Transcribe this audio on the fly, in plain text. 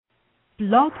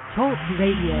Blog Talk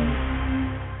Radio.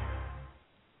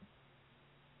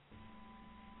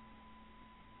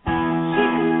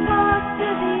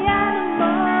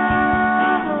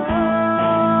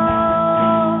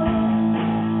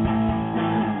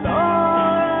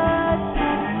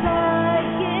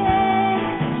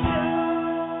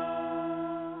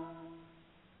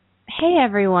 Hey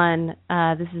everyone,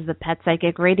 this is the Pet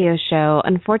Psychic Radio Show.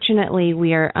 Unfortunately,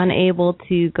 we are unable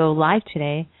to go live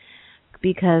today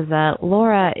because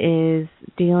Laura is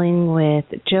dealing with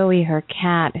Joey, her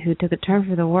cat, who took a turn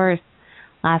for the worse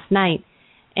last night.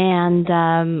 And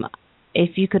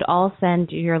if you could all send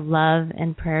your love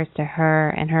and prayers to her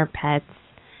and her pets,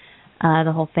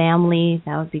 the whole family,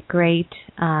 that would be great.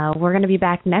 We're going to be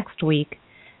back next week.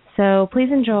 So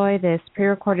please enjoy this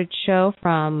pre-recorded show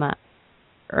from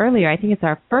earlier. I think it's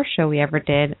our first show we ever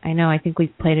did. I think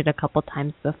we've played it a couple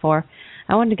times before.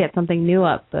 I wanted to get something new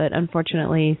up, but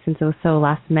unfortunately, since it was so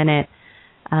last minute,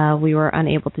 we were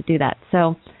unable to do that.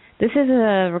 So this is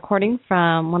a recording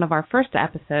from one of our first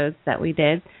episodes that we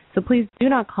did. So please do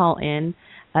not call in.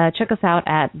 Check us out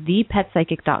at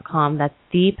thepetpsychic.com. That's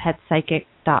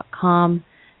thepetpsychic.com.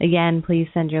 Again, please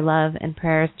send your love and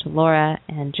prayers to Laura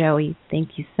and Joey.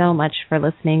 Thank you so much for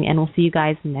listening, and we'll see you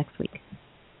guys next week.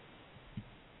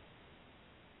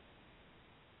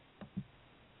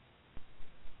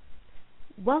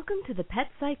 Welcome to the Pet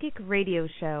Psychic Radio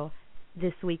Show.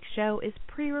 This week's show is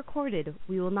pre-recorded.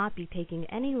 We will not be taking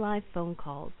any live phone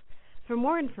calls. For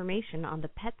more information on the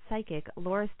Pet Psychic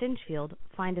Laura Stinchfield,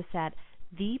 find us at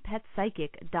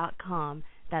thepetpsychic.com.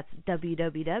 That's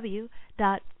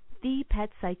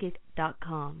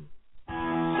www.thepetpsychic.com.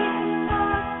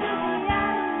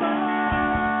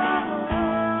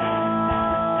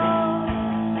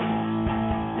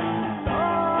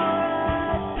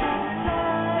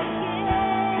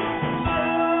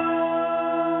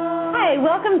 Hi,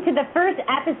 welcome to the first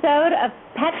episode of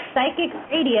Pet Psychic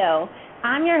Radio.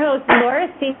 I'm your host, Laura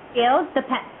Stinchfield, the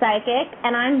Pet Psychic,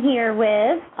 and I'm here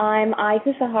with... I'm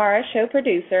Aika Sahara, show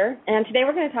producer, and today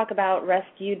we're going to talk about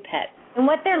rescued pets. And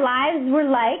what their lives were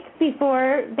like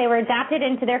before they were adopted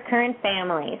into their current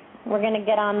families. We're going to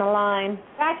get on the line.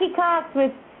 Jackie Cox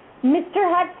with Mr.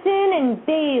 Hudson and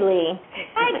Bailey.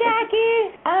 Hi,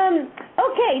 Jackie.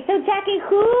 Okay, so Jackie,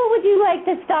 who would you like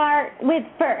to start with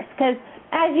first? Because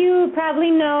as you probably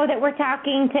know, that we're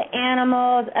talking to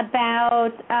animals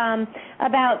about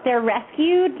their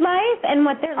rescued life and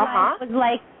what their life was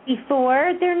like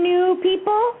before their new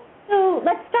people. So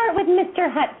let's start with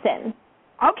Mr. Hudson.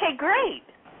 Okay, great.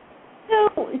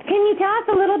 So can you tell us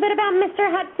a little bit about Mr.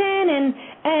 Hudson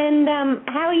and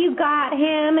how you got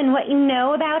him and what you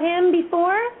know about him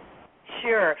before?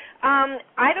 Sure.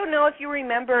 I don't know if you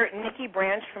remember Nikki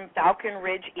Branch from Falcon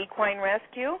Ridge Equine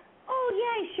Rescue. Oh,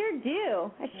 yeah, I sure do.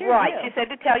 Right. She said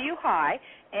to tell you hi.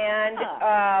 And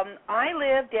I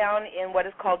live down in what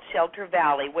is called Shelter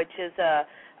Valley, which is a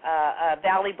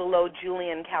valley below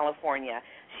Julian, California.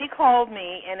 She called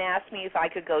me and asked me if I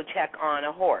could go check on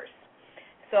a horse.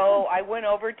 So I went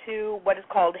over to what is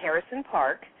called Harrison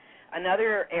Park,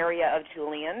 another area of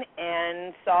Julian,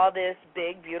 and saw this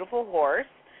big, beautiful horse,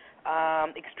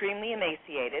 extremely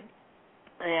emaciated.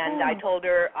 And I told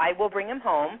her I will bring him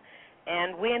home.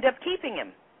 And we ended up keeping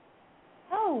him.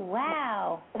 Oh,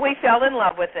 wow. We fell in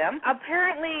love with him.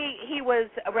 Apparently, he was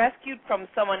rescued from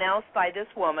someone else by this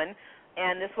woman,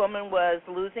 and this woman was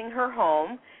losing her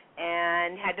home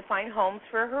and had to find homes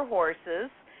for her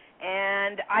horses.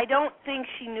 And I don't think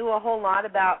she knew a whole lot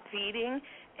about feeding,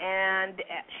 and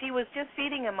she was just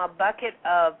feeding him a bucket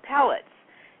of pellets.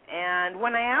 And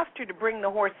when I asked her to bring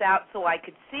the horse out so I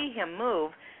could see him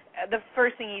move, the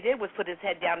first thing he did was put his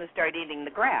head down and start eating the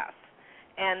grass.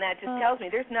 And that just tells me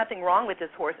there's nothing wrong with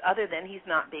this horse other than he's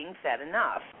not being fed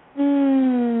enough.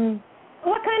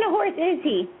 What kind of horse is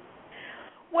he?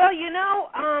 Well,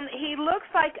 he looks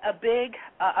like a big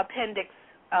appendix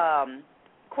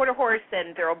quarter horse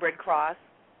and thoroughbred cross.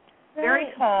 Right.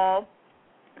 Very tall.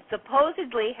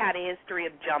 Supposedly had a history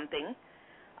of jumping.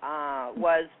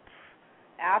 Was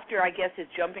after, I guess, his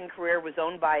jumping career was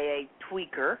owned by a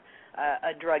tweaker,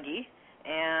 a druggie.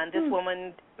 And this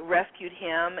woman rescued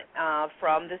him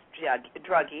from this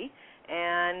druggie,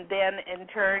 and then in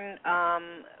turn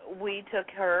we took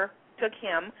him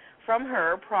from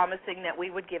her, promising that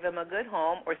we would give him a good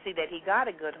home or see that he got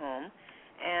a good home.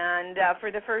 And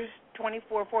for the first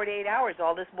 48 hours,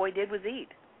 all this boy did was eat.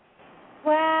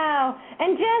 Wow!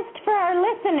 And just for our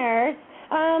listeners,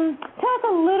 tell us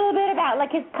a little bit about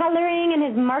his coloring and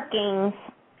his markings.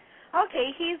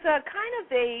 Okay, he's kind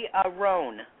of a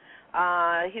roan.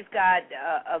 He's got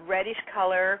a reddish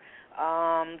color,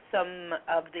 some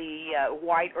of the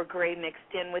white or gray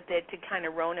mixed in with it to kind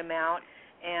of roan him out.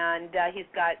 And he's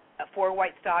got 4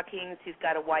 white stockings. He's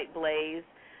got a white blaze,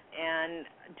 and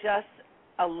just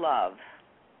a love.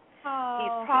 Oh.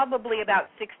 He's probably about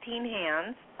 16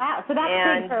 hands. Wow, so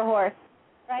that's big for a horse,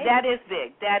 right? That is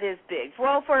big. That is big.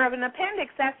 Well, for an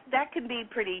appendix, that can be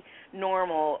pretty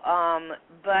normal.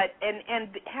 But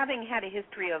having had a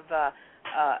history of,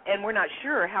 and we're not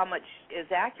sure how much is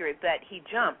accurate, but he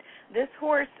jumped. This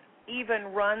horse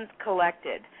even runs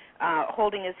collected,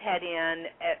 holding his head in.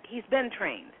 He's been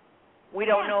trained. We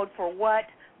don't know for what,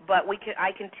 but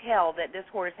I can tell that this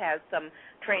horse has some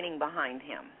training behind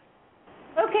him.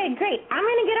 Okay, great. I'm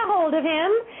going to get a hold of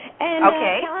him and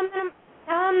tell him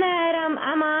that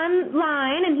I'm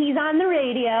online and he's on the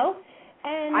radio.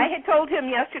 And I had told him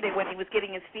yesterday when he was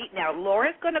getting his feet now,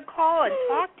 Laura's going to call and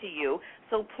talk to you,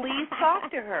 so please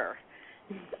talk to her.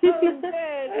 Oh,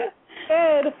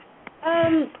 good.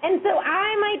 And so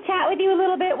I might chat with you a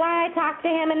little bit while I talk to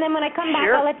him, and then when I come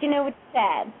back, I'll let you know what you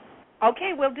said.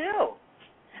 Okay, will do.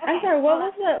 I'm sorry, what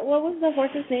was the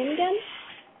horse's name again?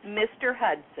 Mr.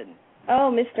 Hudson.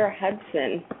 Oh, Mr.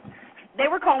 Hudson. They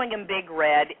were calling him Big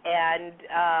Red, and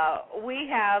we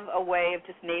have a way of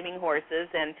just naming horses,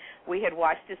 and we had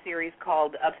watched a series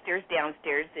called Upstairs,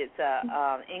 Downstairs. It's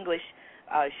an English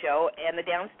show, and the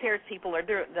downstairs people are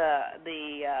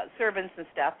the servants and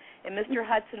stuff, and Mr.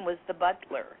 Hudson was the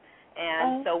butler.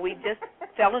 And so we just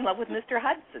fell in love with Mr.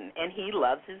 Hudson, and he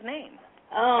loves his name.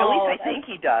 Oh, at least I think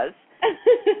he does.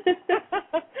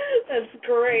 That's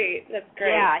great.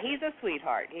 Yeah, he's a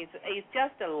sweetheart. He's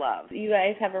just a love. You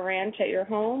guys have a ranch at your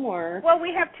home, or? Well,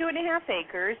 we have 2.5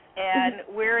 acres, and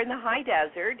we're in the high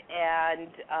desert, and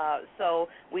so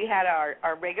we had our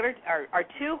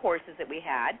 2 horses that we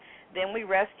had. Then we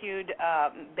rescued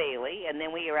Bailey, and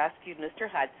then we rescued Mr.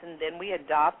 Hudson. Then we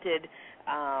adopted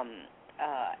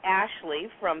Ashley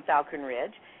from Falcon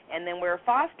Ridge, and then we're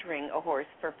fostering a horse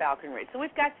for Falcon Ridge. So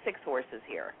we've got 6 horses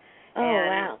here. Oh,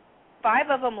 wow.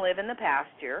 5 of them live in the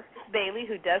pasture. Bailey,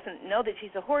 who doesn't know that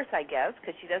she's a horse, I guess,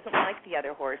 because she doesn't like the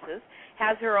other horses,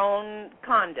 has her own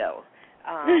condo.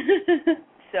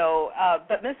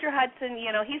 But Mr. Hudson,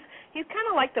 he's kind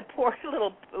of like the poor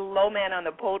little low man on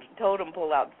the totem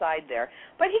pole outside there.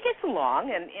 But he gets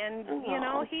along, and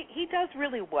he does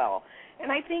really well.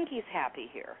 And I think he's happy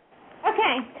here.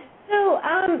 Okay. So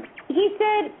he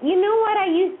said,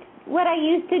 what I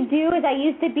used to do is I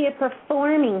used to be a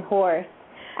performing horse.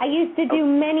 I used to do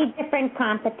many different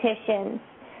competitions.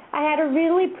 I had a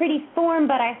really pretty form,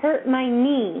 but I hurt my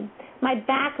knee, my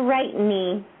back right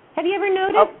knee. Have you ever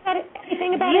noticed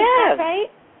anything about his back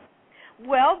right?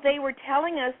 Well, they were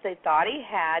telling us they thought he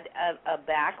had a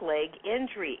back leg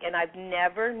injury, and I've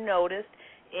never noticed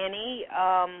any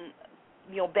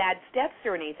bad steps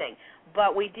or anything.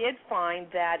 But we did find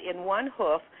that in one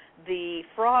hoof, the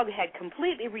frog had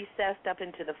completely recessed up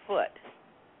into the foot.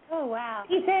 Oh, wow.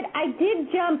 He said, I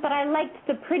did jump, but I liked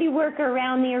the pretty work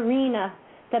around the arena,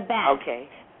 the back. Okay.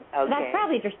 That's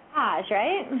probably dressage,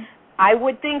 right? I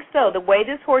would think so. The way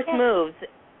this horse moves,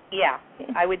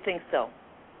 I would think so.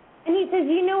 And he says,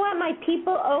 you know what? My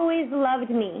people always loved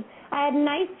me. I had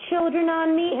nice children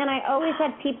on me, and I always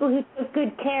had people who took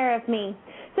good care of me.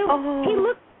 So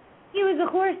he was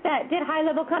a horse that did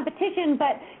high-level competition,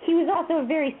 but he was also a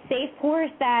very safe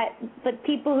horse that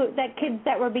kids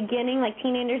that were beginning, like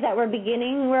teenagers that were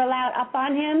beginning, were allowed up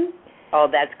on him. Oh,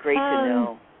 that's great to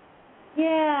know.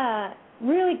 Yeah,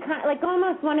 really like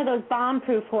almost one of those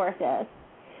bomb-proof horses.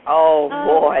 Oh,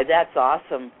 boy, that's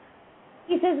awesome.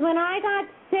 He says, when I got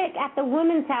sick at the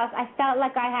women's house, I felt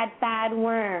like I had bad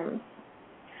worms.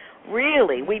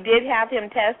 Really? We did have him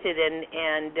tested,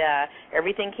 and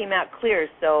everything came out clear,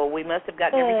 so we must have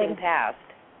gotten everything passed.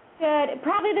 Good.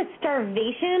 Probably the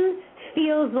starvation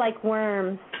feels like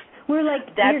worms.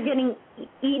 You're getting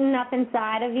eaten up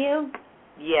inside of you.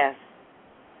 Yes.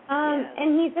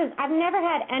 And he says, I've never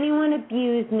had anyone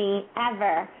abuse me,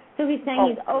 ever. So he's saying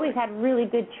he's always had really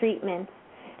good treatment.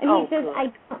 And he says,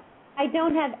 I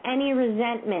don't have any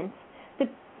resentment.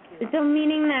 So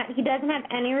meaning that he doesn't have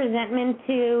any resentment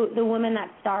to the woman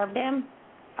that starved him.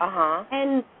 Uh-huh.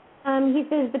 And he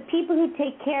says, the people who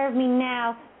take care of me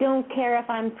now don't care if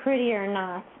I'm pretty or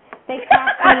not. They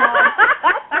cast me off.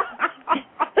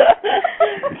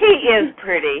 He is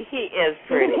pretty. He is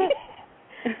pretty.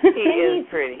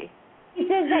 He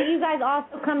says that you guys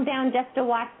also come down just to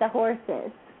watch the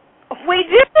horses. We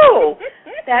do.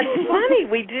 That's funny.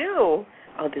 We do.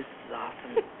 Oh, this is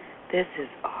awesome. This is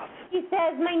awesome. He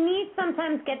says, my knee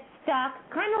sometimes gets stuck,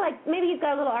 kind of like maybe he's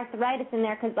got a little arthritis in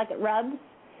there because, like, it rubs.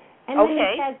 And then he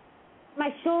says, My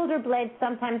shoulder blades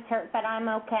sometimes hurt, but I'm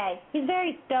okay. He's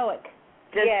very stoic.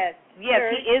 Yes, he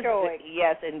is. Stoic.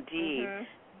 Yes, indeed.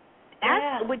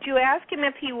 Yeah. Would you ask him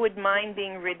if he would mind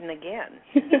being ridden again?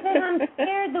 He says, I'm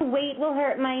scared the weight will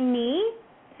hurt my knee.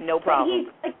 No problem.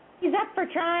 He's up for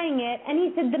trying it, and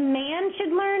he said the man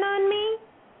should learn on me.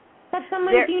 That's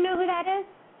someone, do you know who that is?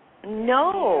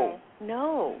 No.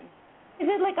 Is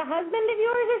it like a husband of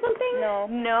yours or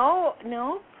something?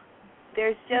 No.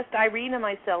 There's just Irene and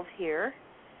myself here.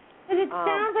 Because it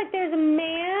sounds like there's a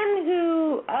man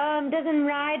who doesn't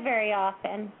ride very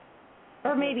often.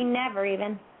 Or maybe never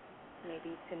even. Maybe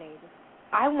it's a neighbor.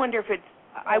 I wonder if it's...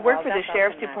 I work for the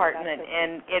sheriff's department,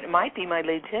 and it might be my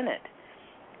lieutenant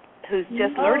who's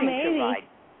just learning to ride.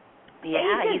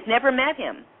 Yeah, he's never met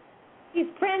him. He's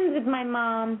friends with my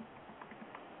mom.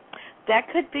 That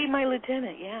could be my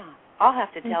lieutenant, yeah. I'll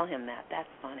have to tell him that. That's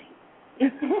funny.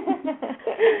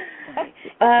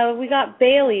 We got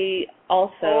Bailey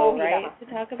also, right, to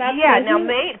talk about? Yeah, now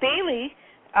Bailey,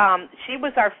 she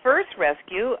was our first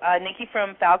rescue. Nikki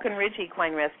from Falcon Ridge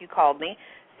Equine Rescue called me,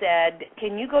 said,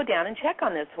 can you go down and check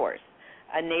on this horse?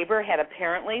 A neighbor had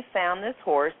apparently found this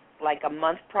horse like a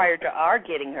month prior to our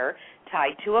getting her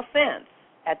tied to a fence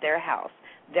at their house.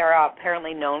 They're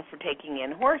apparently known for taking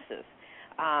in horses.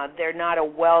 They're not a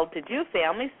well-to-do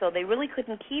family, so they really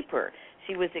couldn't keep her.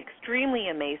 She was extremely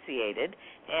emaciated,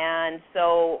 and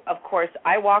so, of course,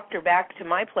 I walked her back to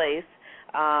my place.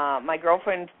 My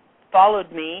girlfriend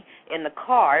followed me in the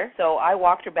car, so I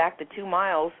walked her back the 2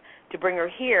 miles to bring her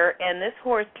here, and this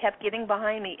horse kept getting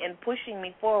behind me and pushing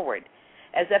me forward,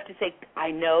 as if to say,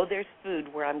 I know there's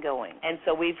food where I'm going. And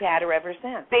so we've had her ever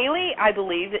since. Bailey, I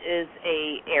believe, is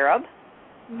a Arab.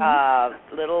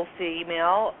 Little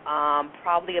female,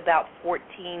 probably about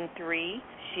 14'3".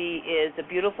 She is a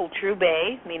beautiful true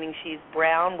bay, meaning she's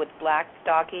brown with black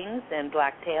stockings and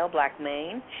black tail, black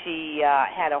mane. She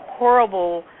had a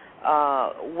horrible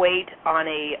weight on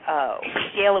a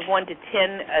scale of 1 to 10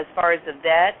 as far as the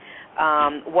vet.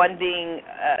 1 being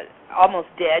almost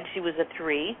dead, she was a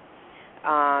 3.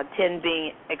 10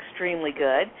 being extremely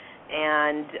good.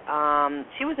 And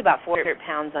she was about 400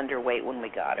 pounds underweight when we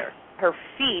got her. Her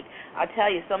feet, I'll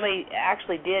tell you, somebody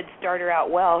actually did start her out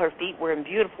well. Her feet were in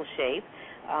beautiful shape.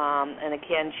 And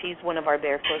again, she's one of our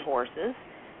barefoot horses.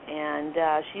 And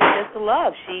she's just a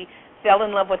love. She fell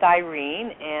in love with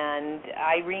Irene, and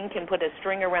Irene can put a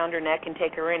string around her neck and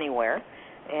take her anywhere.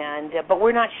 And but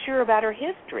we're not sure about her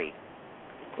history.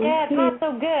 Yeah, it's not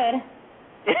so good.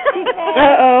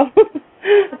 Uh-oh.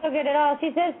 Not so good at all.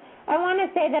 She says, I want to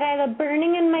say that I have a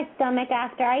burning in my stomach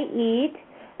after I eat,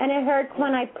 and it hurts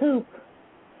when I poop.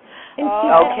 And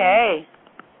okay.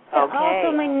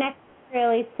 Also, my neck's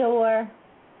really sore.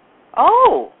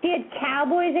 Oh. She had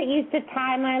cowboys that used to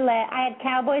tie my leg. I had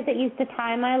cowboys that used to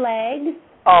tie my legs.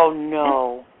 Oh,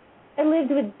 no. I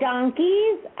lived with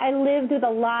donkeys. I lived with a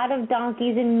lot of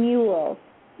donkeys and mules.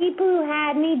 People who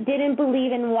had me didn't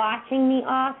believe in washing me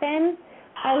often.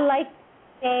 I like to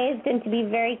be bathed and to be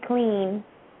very clean.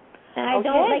 And I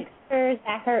don't like spurs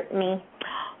that hurt me.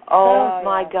 Oh,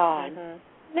 my God.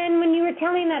 Then when you were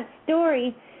telling that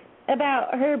story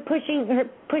about her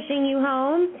pushing you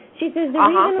home, she says the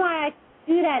reason why I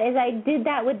do that is I did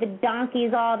that with the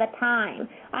donkeys all the time.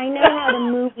 I know how to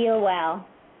move you well.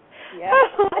 Yeah,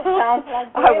 sounds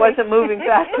like I wasn't moving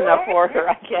fast enough for her,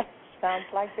 I guess. Sounds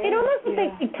like It almost looks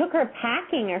like she took her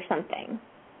packing or something.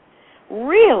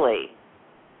 Really?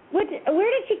 Where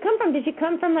did she come from? Did she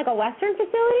come from like a Western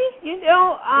facility? You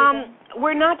know,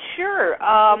 we're not sure.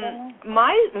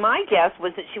 My guess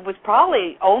was that she was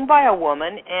probably owned by a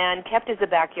woman and kept as a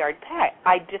backyard pet.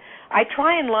 I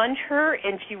try and lunge her,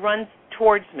 and she runs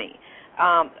towards me.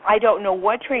 I don't know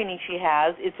what training she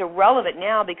has. It's irrelevant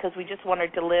now because we just want her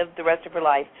to live the rest of her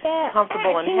life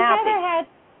comfortable and happy. She never had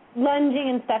lunging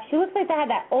and stuff. She looks like they had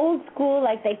that old school,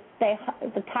 like they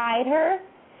tied her.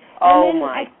 Oh,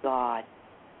 my God.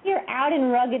 You're out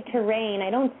in rugged terrain. I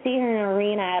don't see her in an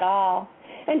arena at all.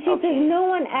 And she says, no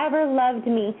one ever loved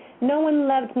me. No one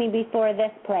loved me before this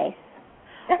place.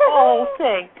 Oh,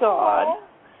 thank God.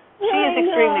 She is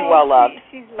extremely well loved.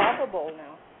 She's lovable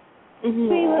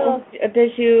now. Did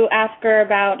you ask her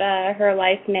about her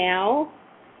life now?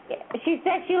 She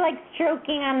says she likes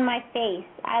stroking on my face.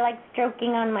 I like stroking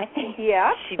on my face.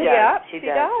 Yeah, she does. Yeah, she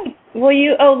does.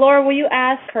 Laura, will you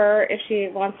ask her if she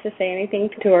wants to say anything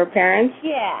to her parents?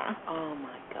 Yeah. Oh,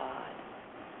 my God.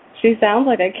 She sounds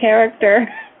like a character.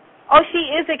 Oh, she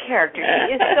is a character.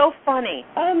 She is so funny.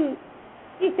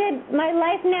 She said, my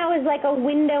life now is like a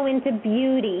window into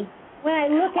beauty. When I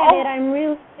look at it, I'm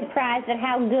really surprised at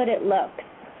how good it looks.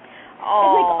 Oh.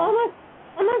 It's like almost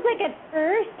almost like at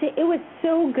first it was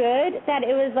so good that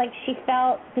it was like she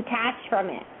felt detached from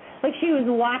it. Like she was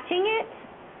watching it.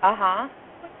 Uh-huh.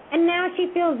 And now she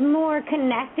feels more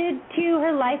connected to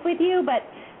her life with you, but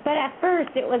at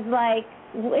first it was like,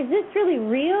 is this really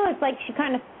real? It's like she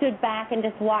kind of stood back and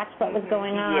just watched what was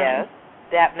going on. Yes,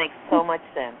 that makes so much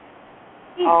sense.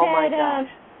 She oh, said, my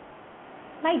gosh.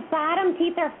 My bottom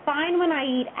teeth are fine when I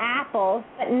eat apples,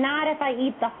 but not if I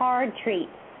eat the hard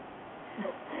treats.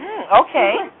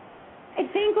 Okay. I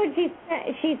think what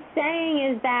she's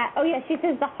saying is that, she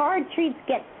says the hard treats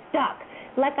get stuck,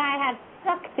 like I have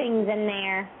stuck things in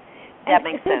there. That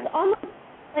makes sense. It's almost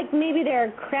like maybe there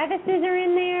are crevices are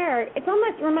in there, or it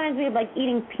almost reminds me of like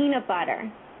eating peanut butter.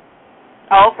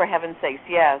 Oh, for heaven's sakes,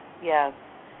 yes.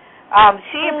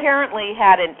 She apparently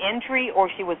had an injury, or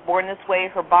she was born this way.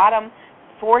 Her bottom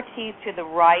 4 teeth to the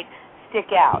right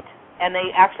stick out, and they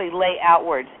actually lay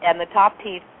outwards, and the top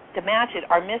teeth to match it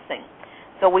are missing.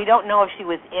 So we don't know if she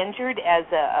was injured as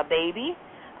a baby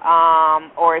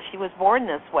or if she was born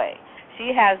this way.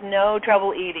 She has no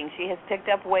trouble eating. She has picked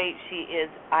up weight. She is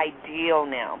ideal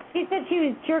now. She said she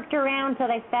was jerked around till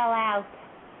they fell out.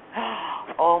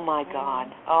 Oh, my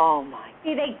God. Oh, my.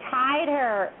 See, they tied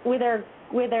her with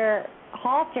her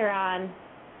halter on,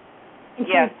 and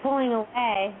she was pulling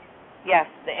away. Yes,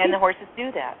 and the horses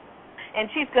do that. And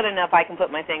she's good enough I can put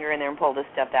my finger in there and pull this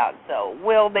stuff out. So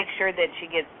we'll make sure that she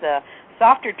gets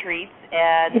softer treats,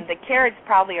 and the carrots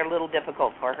probably are a little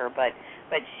difficult for her, but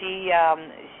she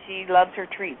loves her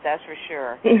treats, that's for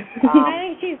sure.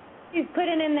 I think she's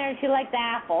putting in there she likes the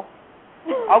apple.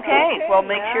 Okay, well,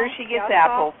 make sure she gets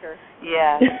apple.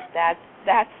 Yes,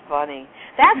 that's funny.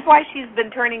 That's why she's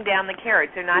been turning down the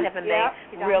carrots. They're not having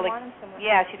she doesn't really. Want them so much.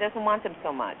 Yeah, she doesn't want them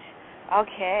so much.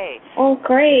 Okay. Oh,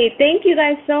 great. Thank you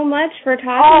guys so much for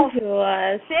talking to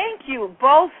us. Thank you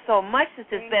both so much. This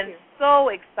has been so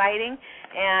exciting.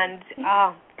 And,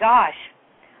 gosh,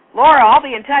 Laura, I'll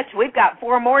be in touch. We've got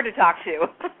 4 more to talk to.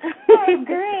 Oh,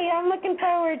 great. I'm looking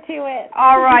forward to it.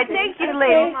 All right. Thank you,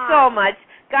 ladies, so much.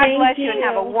 God bless you and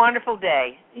have a wonderful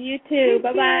day. You too.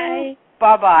 Bye-bye.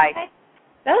 Bye-bye.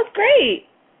 That was great.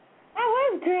 That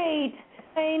was great.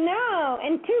 I know.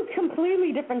 And 2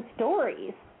 completely different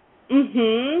stories.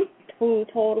 2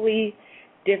 totally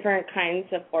different kinds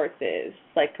of horses,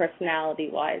 like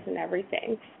personality-wise and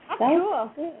everything. That's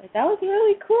cool. That was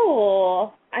really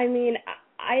cool. I mean,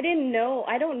 I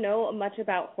don't know much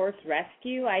about horse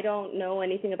rescue. I don't know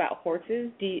anything about horses.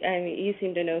 You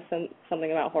seem to know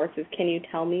something about horses. Can you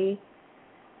tell me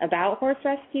about horse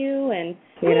rescue? And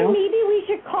maybe we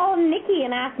should call Nikki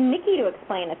and ask Nikki to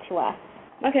explain it to us.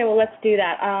 Okay, well, let's do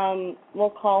that.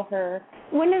 We'll call her.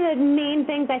 One of the main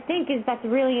things I think is that's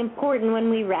really important when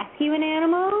we rescue an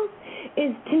animal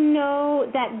is to know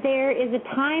that there is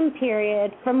a time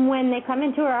period from when they come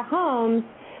into our homes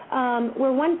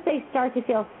where once they start to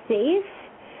feel safe,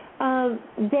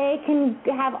 they can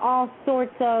have all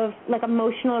sorts of like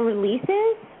emotional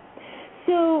releases.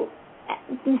 So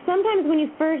sometimes when you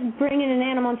first bring in an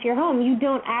animal into your home, you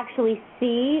don't actually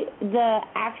see the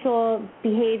actual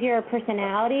behavior or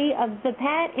personality of the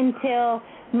pet until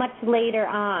much later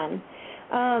on.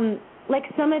 Like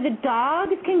some of the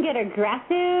dogs can get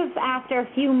aggressive after a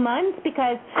few months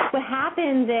because what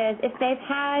happens is if they've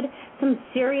had some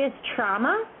serious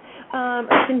trauma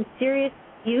or some serious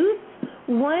abuse,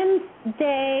 once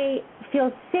they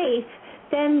feel safe,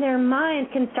 then their mind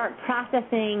can start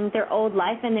processing their old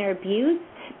life and their abuse,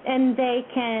 and they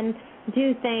can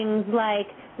do things like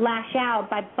lash out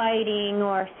by biting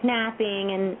or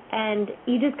snapping, and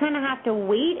you just kind of have to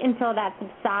wait until that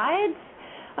subsides.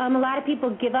 A lot of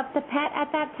people give up the pet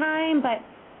at that time, but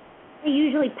they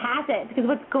usually pass it because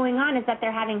what's going on is that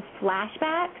they're having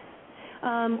flashbacks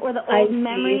or the old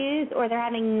memories, or they're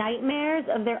having nightmares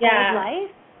of their old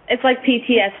life. It's like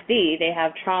PTSD. They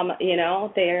have trauma,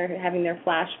 they're having their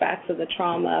flashbacks of the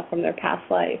trauma from their past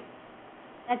life.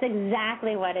 That's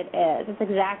exactly what it is. It's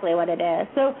exactly what it is.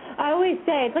 So I always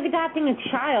say it's like adopting a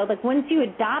child. Like once you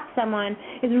adopt someone,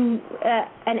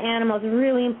 an animal, it's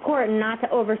really important not to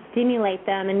overstimulate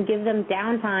them and give them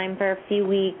downtime for a few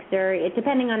weeks or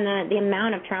depending on the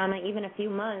amount of trauma, even a few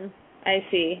months. I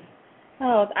see.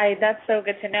 Oh, that's so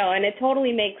good to know. And it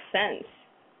totally makes sense.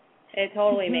 It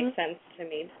totally makes sense to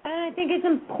me. I think it's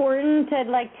important to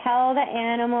tell the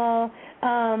animal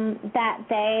that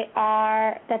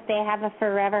they have a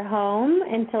forever home,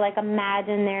 and to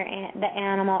imagine the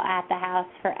animal at the house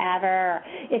forever.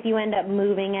 If you end up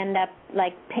moving,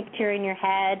 picture in your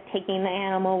head taking the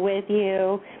animal with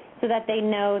you, so that they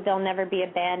know they'll never be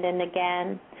abandoned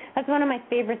again. That's one of my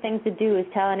favorite things to do is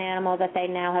tell an animal that they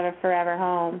now have a forever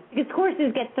home. Because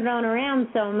horses get thrown around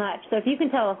so much. So if you can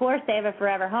tell a horse they have a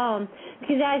forever home,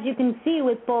 because as you can see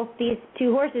with both these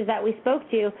two horses that we spoke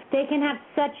to, they can have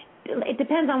such, it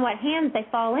depends on what hands they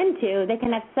fall into, they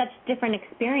can have such different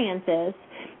experiences.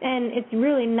 And it's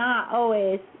really not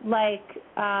always like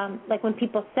when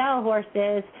people sell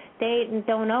horses, they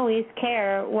don't always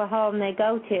care what home they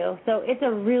go to. So it's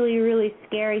a really, really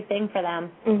scary thing for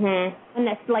them. Mm-hmm. And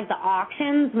that's like the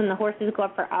auctions, when the horses go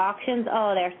up for auctions,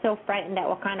 oh, they're so frightened at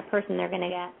what kind of person they're going to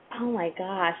get. Oh, my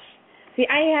gosh. See,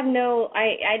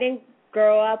 I didn't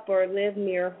grow up or live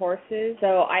near horses,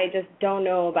 so I just don't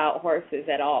know about horses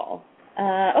at all.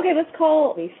 Okay, let's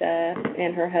call Lisa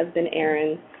and her husband,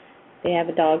 Aaron. They have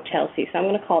a dog, Chelsea, so I'm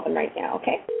going to call them right now,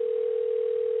 okay?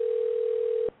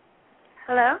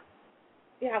 Hello?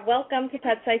 Yeah, welcome to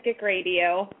Pet Psychic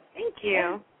Radio. Thank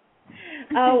you.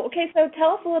 Okay, so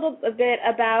tell us a little bit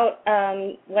about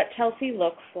what Chelsea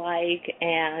looks like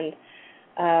and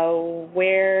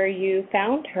where you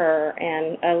found her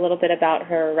and a little bit about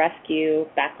her rescue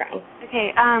background.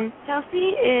 Okay,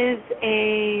 Chelsea is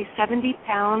a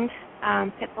 70-pound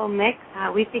pit bull mix.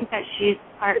 We think that she's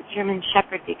part German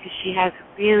Shepherd because she has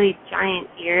really giant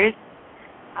ears.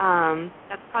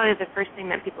 That's probably the first thing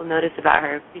that people notice about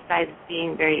her, besides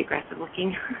being very aggressive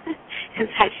looking, is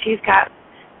that she's got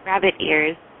rabbit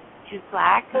ears. She's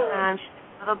black. She's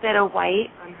a little bit of white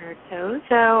on her toes.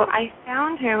 So I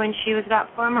found her when she was about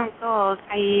 4 months old.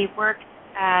 I worked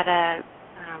at a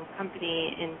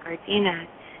company in Gardena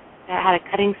that had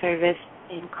a cutting service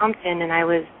in Compton, and I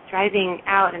was driving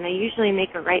out, and I usually make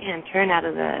a right-hand turn out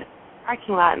of the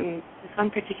parking lot, and this one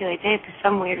particular day, for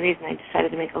some weird reason, I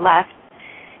decided to make a left.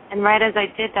 And right as I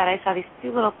did that, I saw these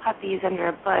two little puppies under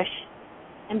a bush,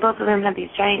 and both of them had these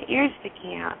giant ears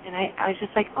sticking out, and I was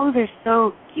just like, oh, they're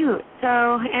so cute. So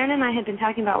Aaron and I had been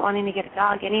talking about wanting to get a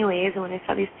dog anyways, and when I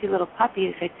saw these two little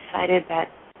puppies, I decided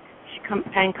that I should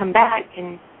come back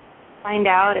and find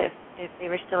out if they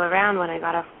were still around when I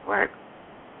got off work.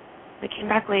 I came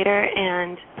back later,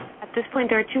 and at this point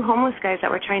there were two homeless guys that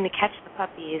were trying to catch the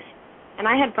puppies. And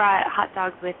I had brought hot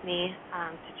dogs with me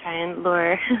to try and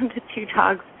lure the two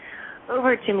dogs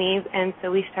over to me, and so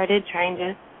we started trying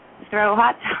to throw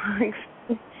hot dogs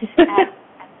at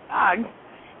the dogs.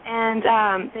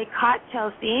 And they caught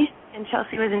Chelsea, and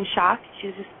Chelsea was in shock. She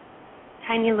was this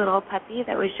tiny little puppy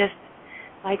that was just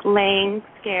like laying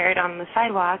scared on the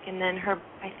sidewalk, and then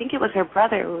I think it was her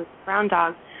brother, who was a brown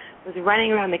dog, was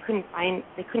running around. They couldn't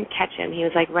catch him. He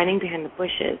was like running behind the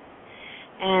bushes.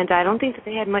 And I don't think that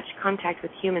they had much contact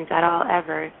with humans at all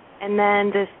ever. And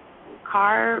then this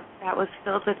car that was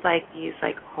filled with like these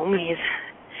like homies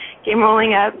came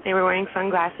rolling up. They were wearing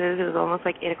sunglasses. It was almost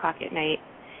like 8 o'clock at night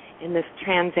in this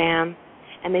Trans Am,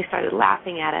 and they started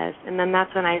laughing at us. And then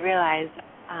that's when I realized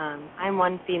I'm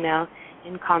one female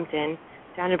in Compton,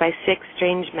 surrounded by 6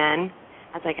 strange men.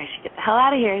 I was like, I should get the hell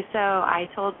out of here. So I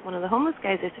told one of the homeless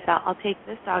guys, I said, I'll take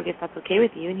this dog if that's okay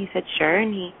with you. And he said, sure.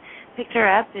 And he picked her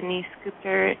up, and he scooped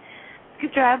her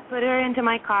up, put her into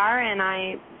my car, and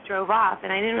I drove off.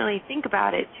 And I didn't really think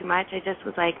about it too much. I just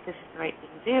was like, this is the right thing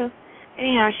to do.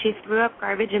 Anyhow, she threw up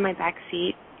garbage in my back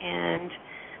seat, and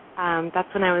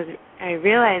that's when I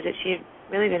realized that she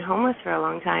had really been homeless for a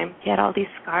long time. She had all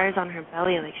these scars on her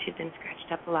belly, like she'd been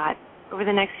scratched up a lot. Over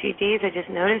the next few days, I just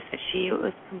noticed that she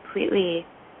was completely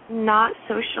not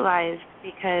socialized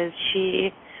because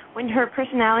when her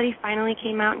personality finally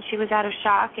came out and she was out of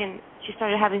shock and she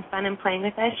started having fun and playing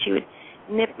with us, she would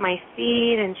nip my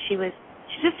feet, and she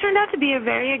just turned out to be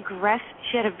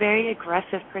she had a very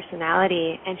aggressive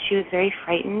personality, and she was very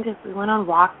frightened. If we went on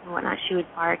walks and whatnot, she would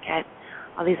bark at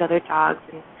all these other dogs,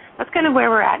 and that's kind of where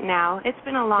we're at now. It's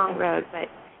been a long road, but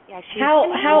yeah.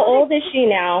 How old is she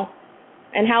now?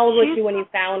 And how old was she when you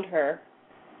found her?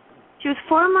 She was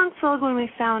 4 months old when we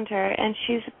found her, and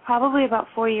she's probably about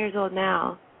 4 years old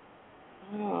now.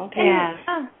 Oh, okay. Yeah.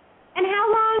 And how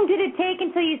long did it take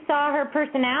until you saw her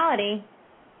personality?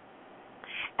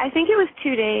 I think it was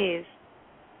 2 days.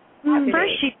 At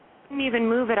first, she didn't even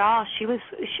move at all.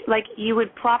 Like, you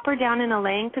would plop her down in a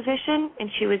laying position, and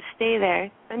she would stay there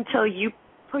until you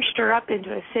pushed her up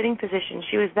into a sitting position.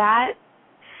 She was that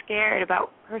scared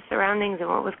about her surroundings and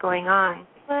what was going on.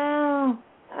 Well,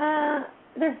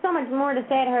 there's so much more to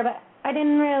say to her, but I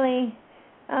didn't really,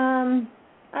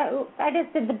 I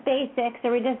just did the basics,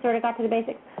 or we just sort of got to the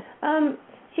basics.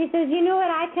 She says, you know what,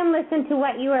 I can listen to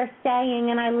what you are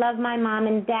saying, and I love my mom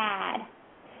and dad.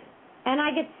 And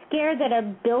I get scared that a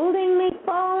building may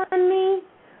fall on me,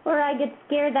 or I get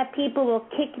scared that people will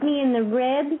kick me in the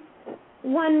ribs.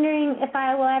 wondering if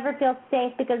I will ever feel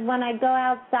safe because when I go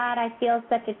outside, I feel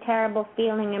such a terrible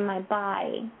feeling in my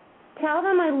body. Tell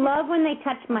them I love when they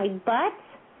touch my butt.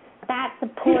 That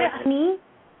supports me.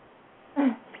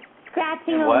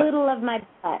 Scratching a little of my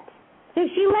butt. So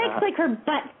she likes like her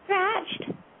butt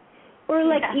scratched, or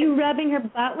like you rubbing her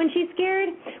butt when she's scared,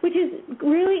 which is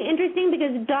really interesting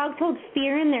because dogs hold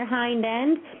fear in their hind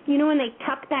end. You know when they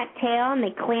tuck that tail and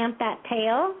they clamp that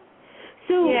tail?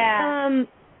 So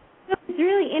it's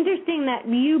really interesting that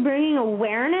you bringing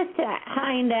awareness to that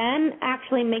hind end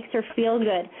actually makes her feel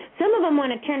good. Some of them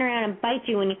want to turn around and bite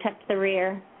you when you touch the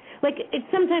rear. Like, it's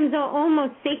sometimes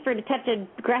almost safer to touch an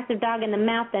aggressive dog in the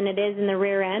mouth than it is in the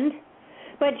rear end.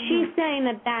 But she's saying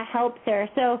that helps her.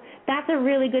 So that's a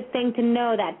really good thing to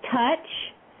know, that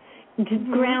touch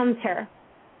grounds her.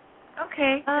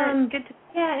 Okay, good.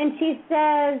 Yeah, and she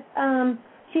says,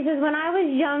 when I was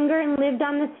younger and lived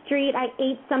on the street, I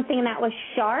ate something that was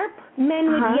sharp.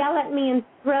 Men would yell at me and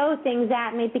throw things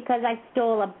at me because I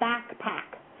stole a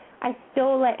backpack. I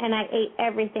stole it and I ate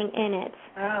everything in it.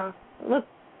 Oh.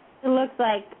 It looks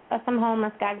like some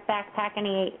homeless guy's backpack,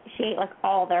 and she ate like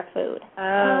all their food.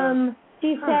 Oh.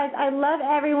 She says, I love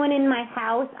everyone in my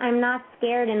house. I'm not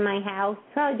scared in my house.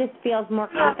 Probably just feels more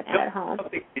confident at home. I don't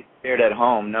think she's scared at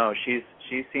home. No, she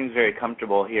seems very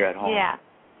comfortable here at home. Yeah.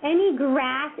 Any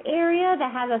grass area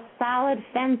that has a solid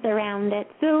fence around it.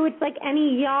 So it's like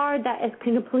any yard that is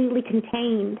completely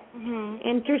contained.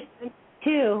 Interesting,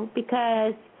 too,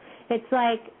 because it's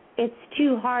like it's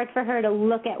too hard for her to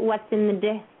look at what's in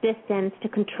the distance to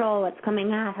control what's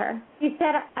coming at her. She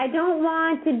said, I don't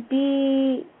want to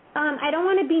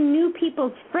be new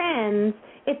people's friends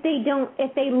if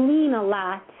they lean a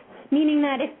lot, meaning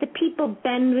that if the people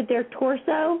bend with their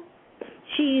torso,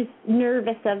 she's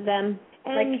nervous of them.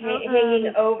 And, like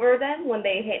hanging over them when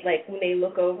they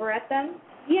look over at them?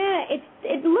 Yeah,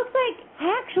 it looks like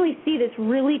I actually see this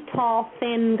really tall,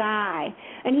 thin guy,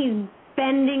 and he's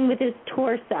bending with his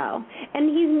torso, and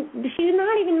she's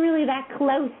not even really that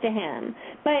close to him,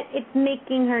 but it's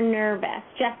making her nervous,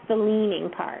 just the leaning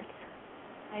part.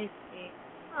 I see.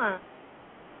 Huh.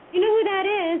 You know who that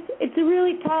is? It's a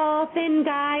really tall, thin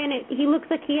guy, and he looks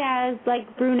like he has,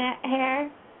 like, brunette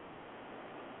hair.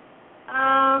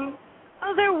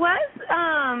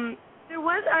 There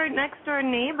was our next door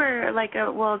neighbor,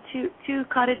 two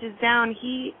cottages down.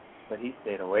 But he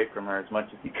stayed away from her as much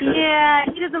as he could. Yeah,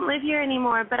 he doesn't live here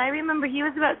anymore, but I remember he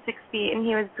was about 6 feet, and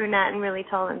he was brunette and really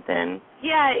tall and thin.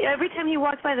 Yeah, every time he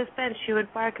walked by this fence, she would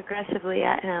bark aggressively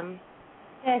at him.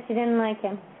 Yeah, she didn't like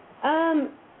him.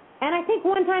 And I think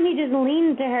one time he just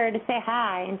leaned to her to say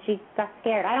hi, and she got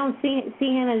scared. I don't see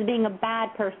him as being a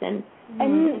bad person.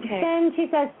 And then she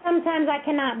says, sometimes I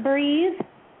cannot breathe,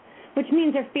 which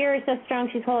means her fear is so strong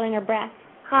she's holding her breath.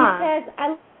 She says,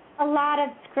 a lot of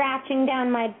scratching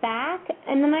down my back,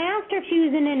 and then I asked her if she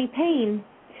was in any pain,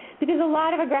 because a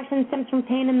lot of aggression stems from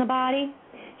pain in the body.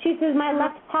 She says, my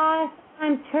left paw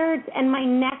sometimes hurts, and my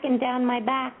neck and down my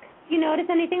back. You notice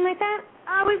anything like that?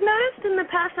 We've noticed in the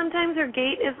past sometimes her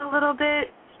gait is a little bit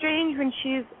strange when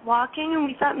she's walking, and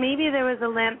we thought maybe there was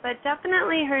a limp, but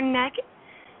definitely her neck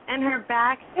and her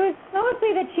back. It was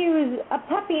mostly that she was a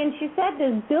puppy, and she said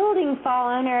this building fall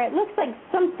on her. It looks like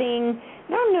something,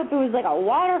 I don't know if it was like a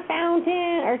water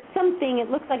fountain or something.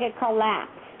 It looks like it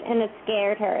collapsed, and it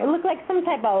scared her. It looked like some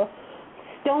type of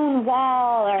stone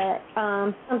wall or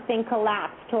something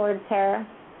collapsed towards her.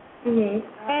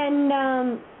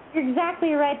 And you're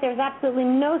exactly right. There's absolutely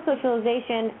no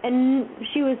socialization, and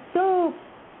she was so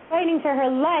fighting for her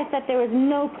life that there was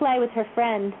no play with her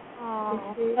friend.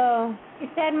 So she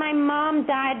said, my mom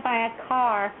died by a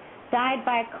car,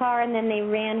 and then they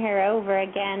ran her over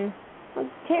again. It was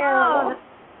terrible.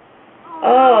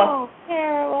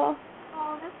 Terrible.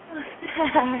 Oh, that's so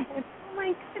sad. Oh,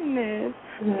 my goodness.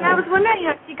 Yeah, I was wondering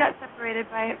how she got separated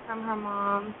from her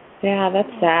mom. Yeah,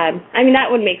 that's sad. I mean,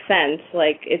 that would make sense.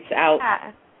 Like, it's out,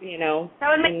 you know. That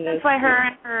would make sense why her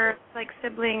and her,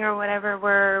 sibling or whatever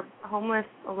were homeless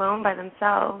alone by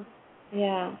themselves.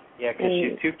 Yeah. Yeah, because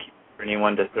she's too cute for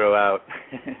anyone to throw out.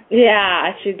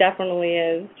 Yeah, she definitely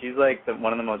is. She's like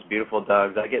one of the most beautiful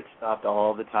dogs. I get stopped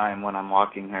all the time when I'm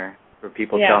walking her for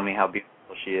people telling me how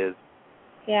beautiful she is.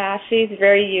 Yeah, she's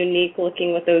very unique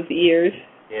looking with those ears.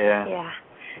 Yeah. Yeah.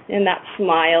 And that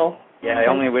smile. Yeah, I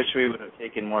only wish we would have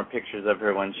taken more pictures of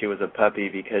her when she was a puppy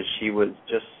because she was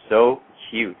just so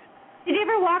cute. Did you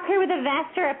ever walk her with a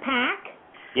vest or a pack?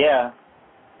 Yeah.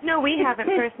 No, we haven't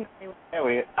personally. Yeah,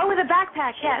 with a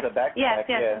backpack, yes. With a backpack, yes,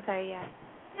 yeah. I'm sorry, yeah.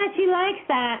 Yeah, she likes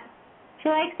that.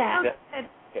 Oh, good.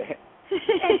 Okay.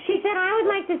 She said, I would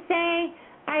like to say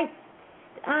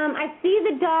I see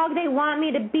the dog they want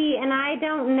me to be, and I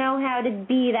don't know how to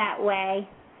be that way.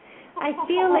 I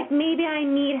feel like maybe I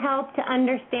need help to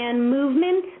understand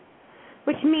movement,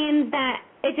 which means that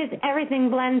everything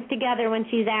blends together when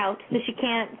she's out, so she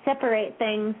can't separate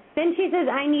things. Then she says,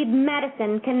 I need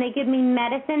medicine. Can they give me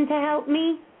medicine to help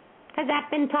me? Has that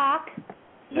been talked?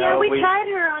 No, yeah, we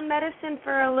tried her on medicine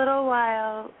for a little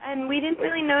while, and we didn't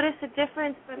really notice a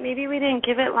difference, but maybe we didn't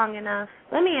give it long enough.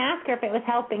 Let me ask her if it was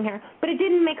helping her. But it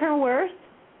didn't make her worse?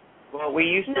 Well, we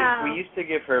used to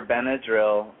give her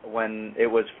Benadryl when it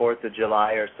was 4th of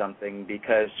July or something,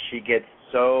 because she gets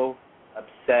so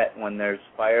upset when there's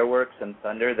fireworks and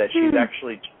thunder that she's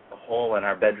actually a hole in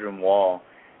our bedroom wall.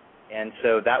 And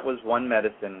so that was one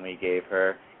medicine we gave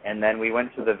her. And then we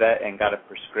went to the vet and got a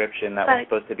prescription that was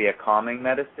supposed to be a calming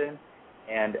medicine.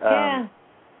 And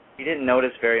he didn't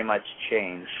notice very much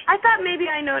change. I thought maybe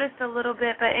I noticed a little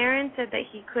bit, but Aaron said that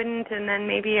he couldn't, and then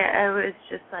maybe I was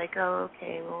just like, oh,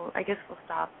 okay, well, I guess we'll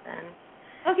stop then.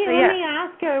 Okay, so let me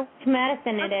ask her which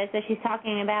medicine it is that she's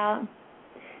talking about.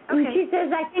 Okay. And she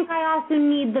says, I think I also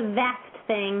need the vest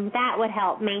thing. That would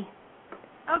help me.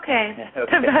 Okay.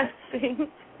 The vest thing.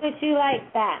 But she likes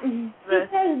that. She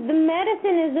says, the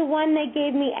medicine is the one they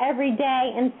gave me every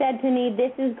day and said to me, this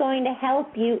is going to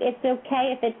help you. It's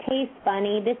okay if it tastes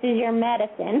funny. This is your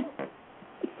medicine.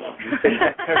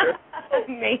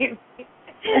 Amazing.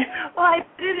 Well, I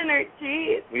put it in her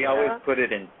teeth. We always put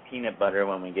it in peanut butter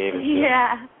when we gave it to her.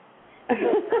 Yeah.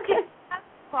 Okay.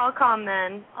 Well, I'll call him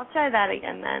then. I'll try that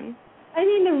again then. I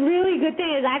mean, the really good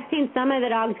thing is I've seen some of the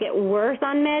dogs get worse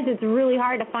on meds. It's really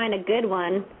hard to find a good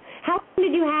one. How long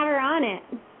did you have her on it?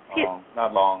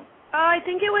 Not long. Oh, I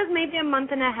think it was maybe a month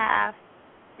and a half.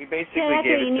 We basically that's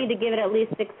why you need to give it at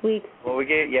least 6 weeks. Well, we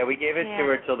gave it to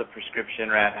her till the prescription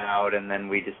ran out, and then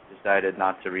we just decided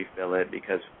not to refill it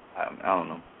because I don't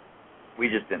know.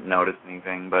 We just didn't notice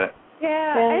anything, but.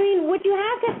 Yeah, I mean, what you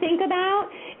have to think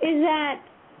about is that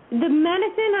the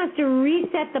medicine has to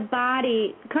reset the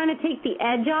body, kind of take the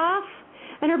edge off,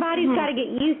 and her body's got to get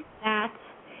used to that,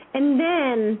 and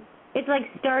then it's like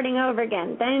starting over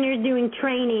again. Then you're doing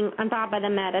training on top of the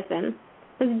medicine.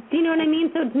 Do you know what I mean?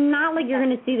 So it's not like you're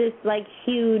going to see these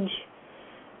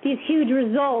huge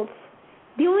results.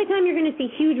 The only time you're going to see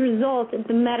huge results is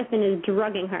the medicine is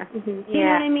drugging her. Do you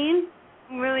know what I mean?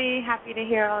 I'm really happy to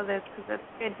hear all this because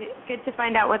it's good to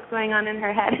find out what's going on in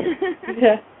her head.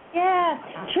 Yeah.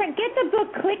 Get the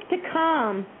book Click to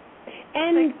Calm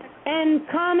and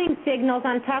calming signals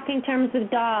on talking terms with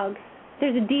dogs.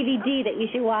 There's a DVD that you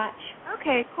should watch.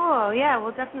 Okay, cool. Yeah,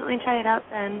 we'll definitely try it out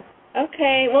then.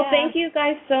 Okay. Well, thank you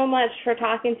guys so much for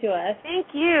talking to us. Thank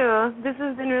you. This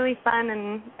has been really fun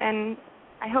and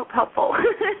I hope helpful.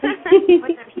 Me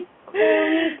too.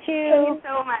 Thank you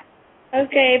so much.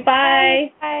 Okay,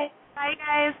 bye. Bye. Bye,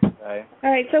 guys. Bye.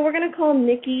 All right, so we're going to call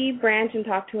Nikki Branch and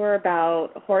talk to her about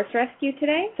horse rescue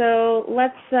today. So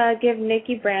let's give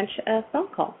Nikki Branch a phone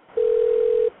call.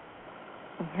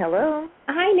 Hello.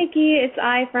 Hi, Nikki. It's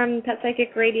I from Pet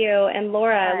Psychic Radio and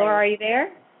Laura. Hi. Laura, are you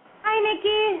there? Hi,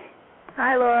 Nikki.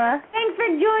 Hi, Laura. Thanks for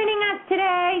joining us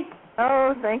today.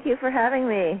 Oh, thank you for having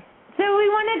me. So we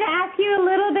wanted to ask you a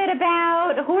little bit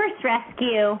about horse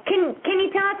rescue. Can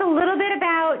you tell us a little bit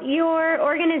about your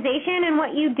organization and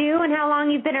what you do and how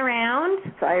long you've been around?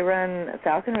 So I run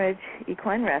Falcon Ridge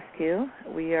Equine Rescue.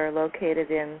 We are located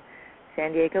in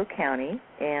San Diego County,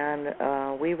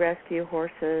 and we rescue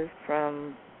horses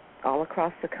from all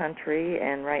across the country,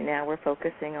 and right now we're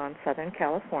focusing on Southern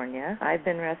California. I've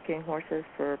been rescuing horses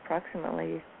for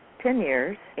approximately 10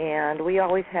 years, and we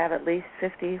always have at least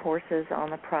 50 horses on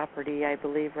the property. I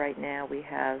believe right now we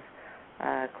have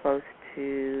close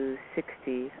to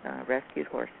 60 rescued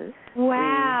horses.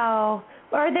 Wow.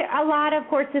 Are there a lot of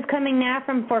horses coming now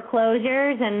from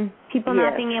foreclosures and people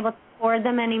not being able to afford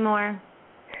them anymore?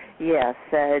 Yes.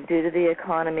 Due to the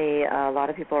economy, a lot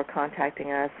of people are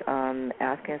contacting us,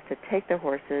 asking us to take their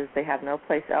horses. They have no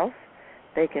place else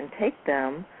they can take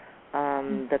them.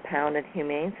 The Pound and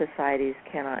Humane Societies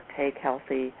cannot take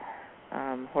healthy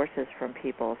horses from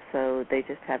people, so they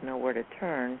just have nowhere to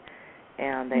turn,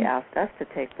 and they asked us to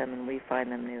take them, and we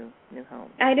find them new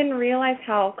homes. I didn't realize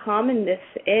how common this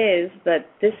is, but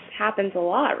this happens a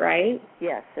lot, right?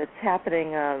 Yes, it's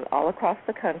happening all across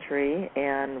the country,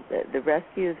 and the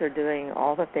rescues are doing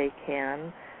all that they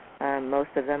can. Most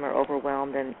of them are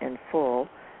overwhelmed and full.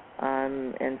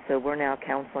 And so we're now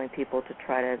counseling people to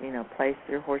try to, place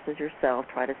your horses yourself,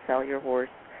 try to sell your horse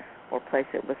or place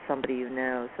it with somebody you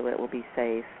know so it will be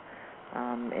safe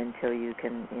until you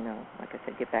can, like I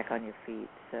said, get back on your feet.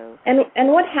 So.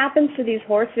 And what happens to these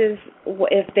horses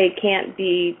if they can't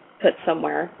be put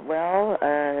somewhere? Well,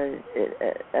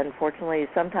 unfortunately,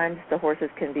 sometimes the horses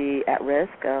can be at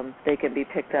risk. They can be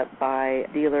picked up by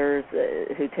dealers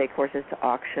who take horses to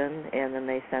auction, and then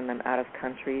they send them out of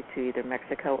country to either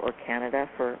Mexico or Canada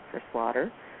for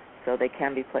slaughter. So they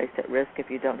can be placed at risk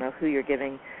if you don't know who you're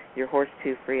giving your horse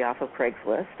to free off of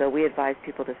Craigslist. So we advise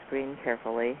people to screen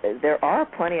carefully. There are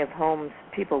plenty of homes,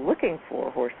 people looking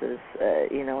for horses,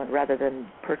 and rather than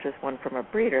purchase one from a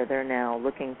breeder, they're now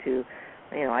looking to,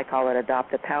 I call it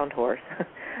adopt a pound horse,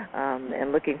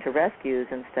 and looking to rescues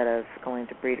instead of going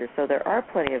to breeders. So there are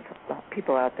plenty of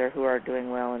people out there who are doing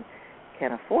well and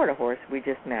can afford a horse. We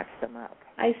just match them up.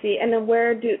 I see. And then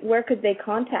where could they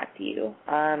contact you?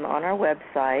 On our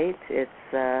website, it's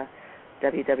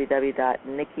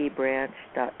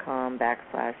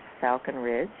www.nikkibranch.com/Falcon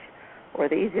Ridge, or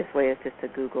the easiest way is just to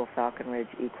Google Falcon Ridge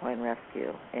Equine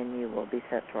Rescue, and you will be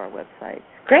sent to our website.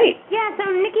 Great. Yeah, so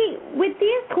Nikki, with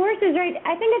these horses, right,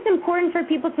 I think it's important for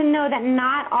people to know that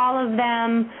not all of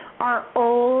them are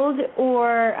old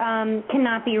or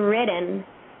cannot be ridden.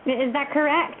 Is that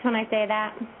correct when I say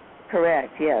that?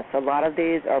 Correct, yes. A lot of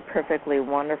these are perfectly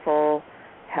wonderful,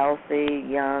 healthy,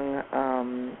 young,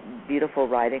 beautiful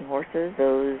riding horses.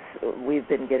 Those we've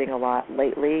been getting a lot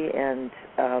lately, and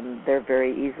they're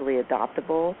very easily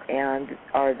adoptable. And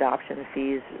our adoption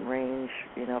fees range,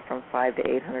 from $500 to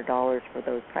 $800 for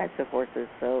those types of horses.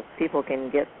 So people can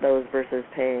get those versus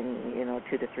paying,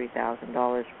 $2,000 to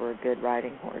 $3,000 for a good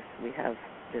riding horse. We have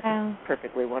just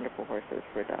perfectly wonderful horses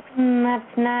for adoption.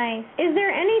 That's nice. Is there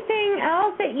anything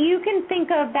else that you can think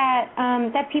of that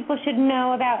that people should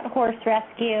know about horse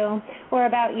rescue or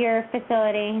about your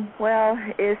facility? Well,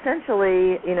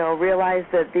 essentially, realize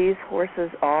that these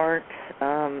horses aren't,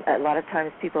 a lot of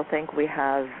times people think we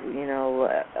have,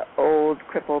 old,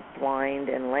 crippled, blind,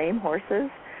 and lame horses.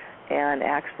 And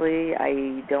actually,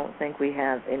 I don't think we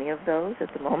have any of those at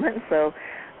the moment. So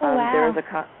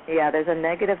there's a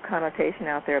negative connotation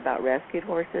out there about rescued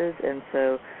horses, and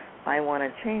so I want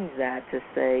to change that to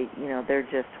say, they're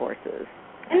just horses.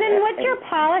 And then what's your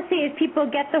policy if people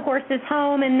get the horses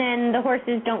home and then the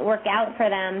horses don't work out for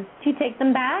them? Do you take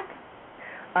them back?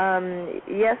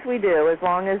 Yes, we do, as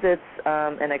long as it's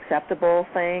an acceptable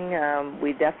thing.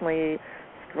 We definitely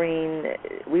screen.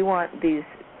 We want these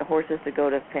horses to go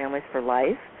to families for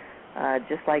life,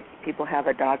 just like people have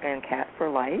a dog and cat for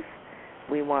life.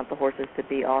 We want the horses to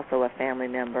be also a family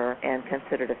member and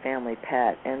considered a family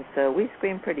pet. And so we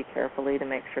screen pretty carefully to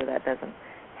make sure that doesn't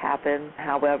happen.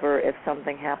 However, if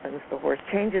something happens, the horse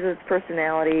changes its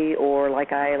personality, or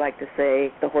like I like to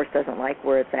say, the horse doesn't like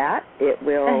where it's at, it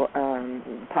will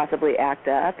possibly act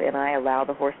up, and I allow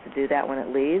the horse to do that when it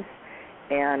leaves.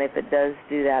 And if it does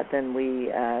do that, then we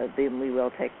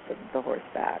will take the horse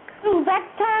back. Ooh, let's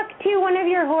talk to one of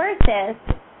your horses.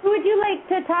 Who would you like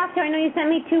to talk to? I know you sent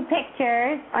me 2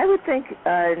 pictures. I would think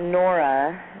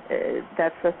Nora.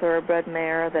 That's the thoroughbred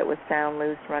mare that was found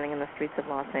loose running in the streets of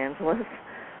Los Angeles.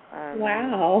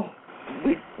 Wow.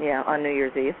 On New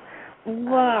Year's Eve.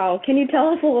 Wow. Can you tell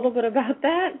us a little bit about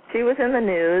that? She was in the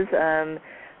news.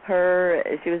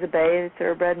 She was a bay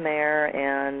thoroughbred mare,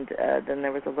 and then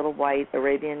there was a little white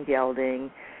Arabian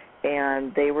gelding,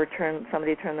 and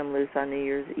somebody turned them loose on New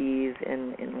Year's Eve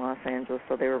in Los Angeles,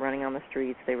 so they were running on the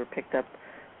streets. They were picked up.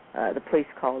 The police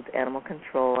called animal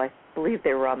control. I believe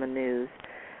they were on the news.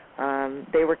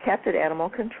 They were kept at animal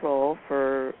control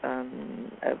for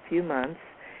a few months,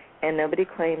 and nobody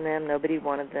claimed them. Nobody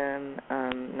wanted them.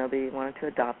 Nobody wanted to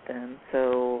adopt them.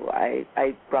 So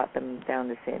I brought them down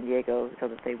to San Diego so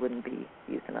that they wouldn't be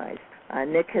euthanized.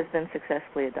 Nick has been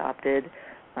successfully adopted,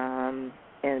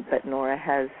 but Nora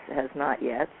has not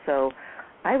yet. So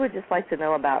I would just like to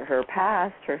know about her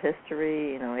past, her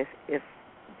history, if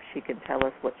she can tell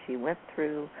us what she went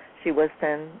through. She was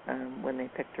thin when they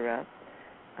picked her up,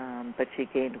 but she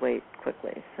gained weight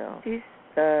quickly. So she's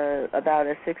about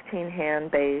a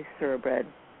 16-hand bay thoroughbred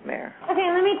mare.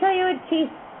 Okay, let me tell you what she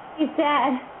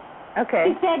said. Okay.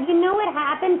 She said, you know what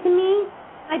happened to me?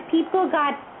 My people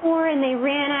got poor and they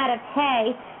ran out of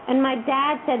hay, and my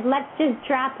dad said, let's just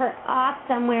drop her off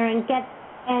somewhere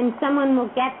and someone will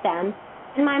get them.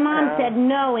 And my mom said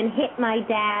no and hit my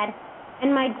dad.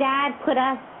 And my dad put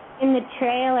us in the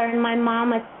trailer, and my mom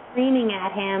was screaming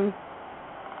at him.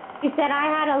 He said, I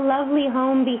had a lovely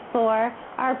home before.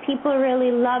 Our people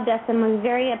really loved us and was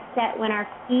very upset when our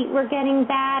feet were getting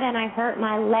bad and I hurt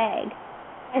my leg.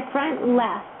 My front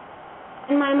left.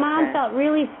 And my mom felt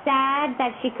really sad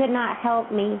that she could not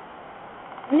help me.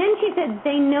 And then she said,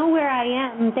 they know where I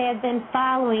am. They have been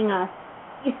following us.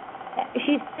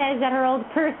 She says that her old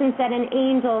person said an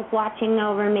angel's watching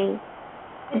over me.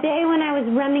 The day when I was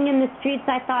running in the streets,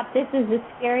 I thought this is the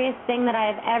scariest thing that I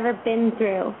have ever been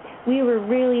through. We were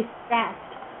really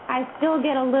stressed. I still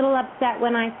get a little upset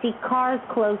when I see cars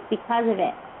close because of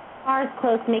it. Cars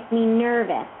close make me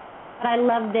nervous, but I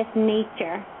love this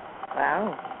nature.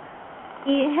 Wow.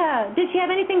 Yeah. Did she have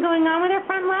anything going on with her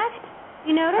front left?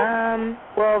 You notice?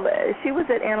 Well, she was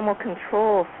at animal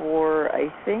control for, I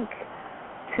think,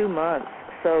 2 months,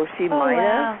 so she might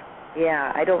have.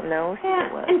 Yeah, I don't know.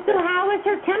 And so how was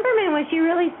her temperament? Was she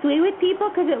really sweet with people?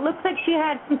 Because it looks like she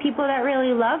had some people that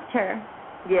really loved her.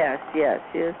 Yes, she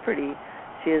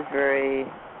is very,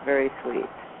 very sweet.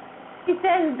 She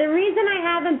says, the reason I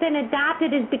haven't been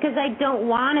adopted is because I don't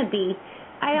want to be.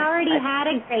 I already had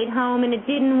a great home and it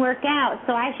didn't work out,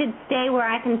 so I should stay where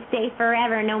I can stay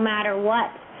forever no matter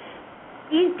what.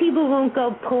 These people won't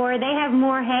go poor. They have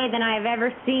more hay than I've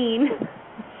ever seen.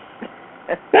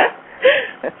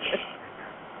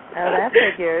 Oh, that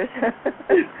figures.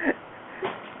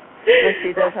 But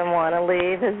she doesn't want to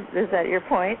leave. Is that your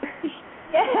point?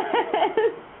 Yes.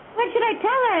 What should I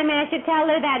tell her? I mean, I should tell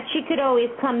her that she could always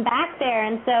come back there,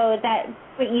 and so that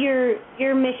but your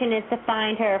mission is to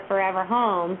find her a forever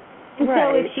home. And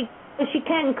right. So if she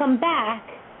can't come back,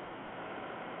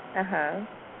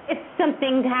 if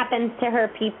something happens to her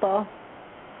people.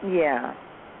 Yeah.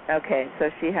 Okay, so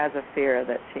she has a fear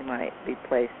that she might be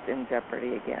placed in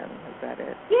jeopardy again. Is that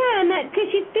it? Yeah, and that because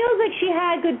she feels like she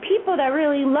had good people that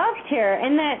really loved her,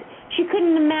 and that she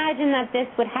couldn't imagine that this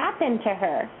would happen to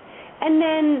her. And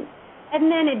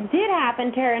then it did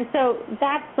happen to her, and so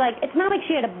that's like, it's not like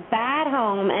she had a bad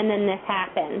home and then this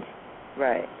happened.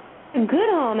 Right. A good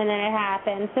home and then it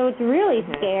happened, so it's really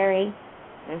scary.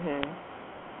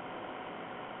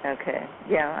 Okay.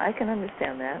 Yeah, I can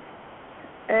understand that.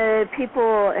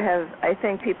 I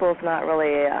think people have not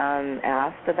really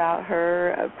asked about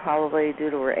her, probably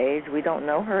due to her age. We don't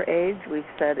know her age. We've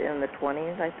said in the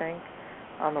 20s, I think,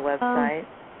 on the website.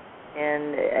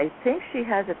 And I think she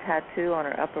has a tattoo on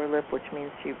her upper lip, which means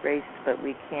she raced, but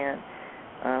we can't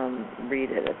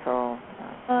read it. It's all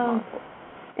muffled.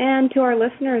 And to our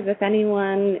listeners, if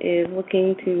anyone is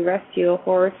looking to rescue a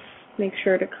horse, make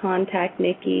sure to contact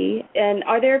Nikki. And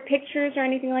are there pictures or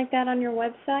anything like that on your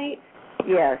website?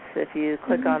 Yes, if you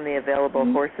click on the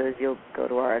available horses, you'll go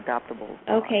to our adoptable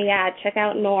blog. Okay, yeah, check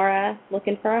out Nora,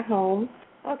 looking for a home.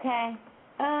 Okay.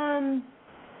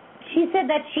 She said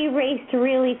that she raced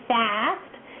really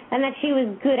fast and that she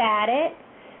was good at it.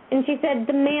 And she said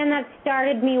the man that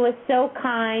started me was so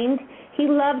kind. He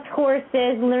loved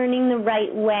horses, learning the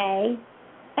right way.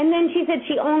 And then she said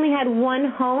she only had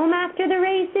one home after the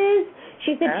races.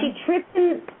 She said she tripped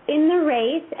in the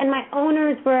race, and my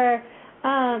owners were,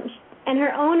 and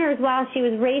her owners while she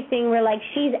was racing were like,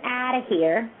 she's out of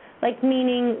here. Like,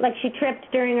 meaning, like she tripped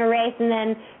during a race and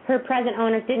then her present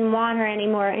owners didn't want her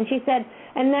anymore. And she said,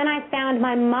 and then I found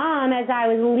my mom as I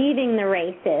was leaving the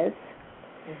races.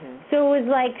 So it was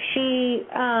like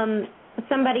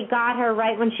somebody got her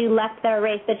right when she left their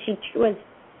race that she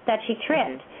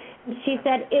tripped. She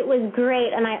said it was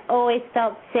great and I always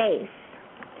felt safe.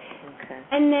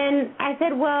 And then I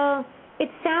said, well, it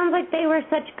sounds like they were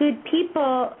such good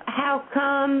people. How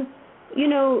come,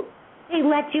 they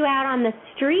let you out on the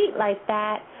street like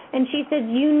that? And she said,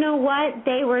 you know what?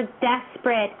 They were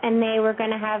desperate and they were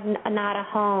going to have not a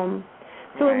home.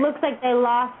 So it looks like they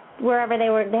lost wherever they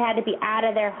were. They had to be out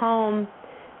of their home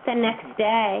the next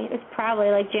day. It was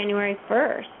probably like January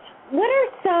 1st. What are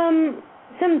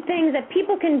some things that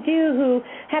people can do who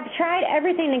have tried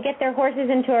everything to get their horses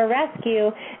into a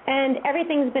rescue and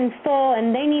everything's been full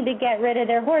and they need to get rid of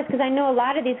their horse? Because I know a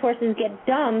lot of these horses get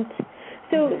dumped.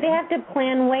 So they have to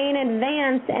plan way in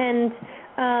advance,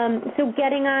 and so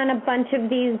getting on a bunch of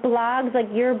these blogs,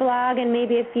 like your blog and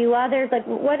maybe a few others, like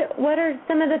what are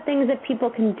some of the things that people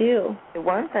can do?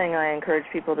 One thing I encourage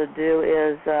people to do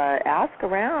is ask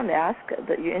around,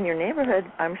 in your neighborhood.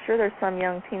 I'm sure there's some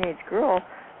young teenage girl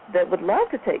that would love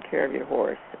to take care of your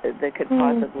horse, that could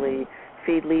possibly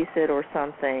lease it or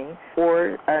something,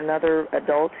 or another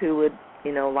adult who would,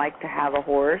 like to have a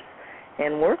horse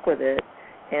and work with it.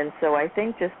 And so I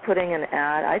think just putting an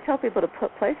ad, I tell people to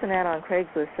place an ad on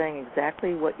Craigslist saying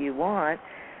exactly what you want.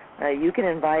 You can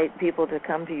invite people to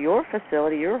come to your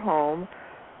facility, your home,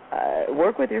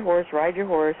 work with your horse, ride your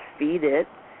horse, feed it,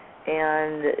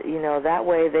 and that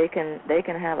way they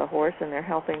can have a horse and they're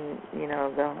helping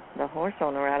the horse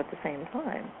owner out at the same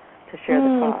time to share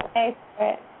the cost.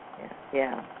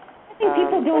 Yeah. I think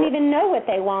people don't even know what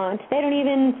they want. They don't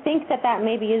even think that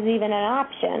maybe is even an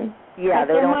option. Yeah,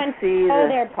 they don't see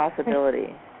the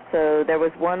possibility. So there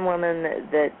was one woman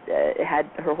that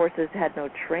her horses had no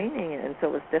training, and so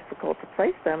it was difficult to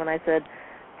place them. And I said,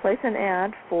 place an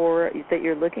ad for that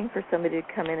you're looking for somebody to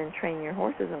come in and train your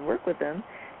horses and work with them.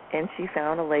 And she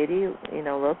found a lady,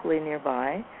 locally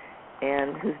nearby,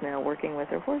 and who's now working with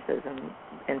her horses,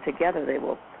 and together they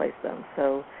will place them.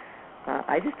 So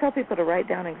I just tell people to write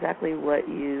down exactly what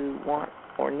you want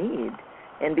or need,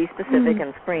 and be specific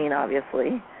and screen,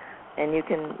 obviously. And you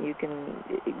can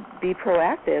be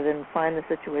proactive and find the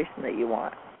situation that you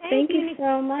want. Thank you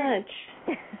so much.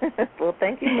 Well,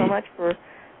 thank you so much for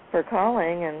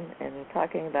calling and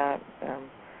talking about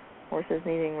horses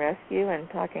needing rescue, and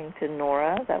talking to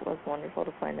Nora. That was wonderful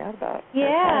to find out about.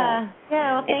 Yeah.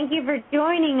 Well, thank you for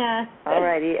joining us. All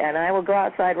righty, and I will go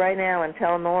outside right now and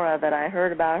tell Nora that I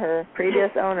heard about her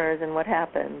previous owners and what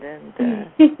happened. And I'm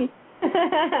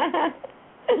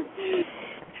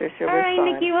sure she'll respond. All right,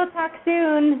 Nikki, we'll talk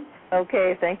soon.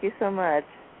 Okay, thank you so much.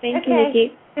 Thank you,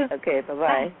 Nikki. Okay,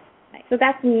 bye-bye. Bye. So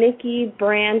that's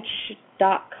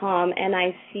NikkiBranch.com,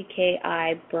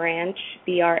 NICKI Branch,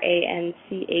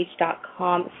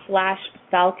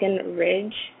 BRANCH.com/Falcon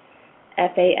Ridge,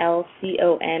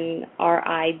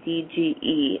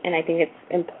 FALCONRIDGE. And I think it's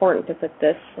important to put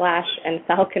the slash and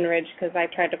Falcon Ridge, because I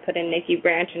tried to put in Nikki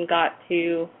Branch and got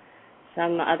to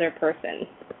some other person.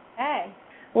 Hey.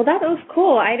 Well, that was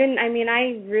cool. I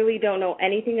really don't know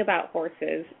anything about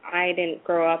horses. I didn't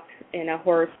grow up in a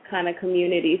horse kind of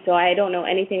community, so I don't know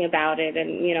anything about it.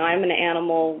 And, I'm an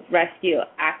animal rescue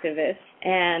activist,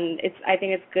 and I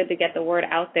think it's good to get the word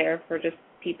out there for just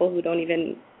people who don't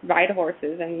even ride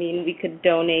horses. I mean, we could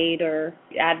donate or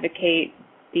advocate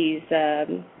these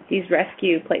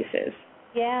rescue places.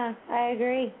 Yeah, I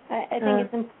agree. I think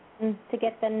it's important to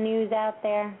get the news out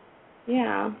there.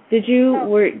 Yeah. Did you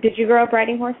grow up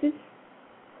riding horses?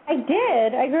 I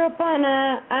did. I grew up on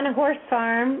a horse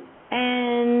farm,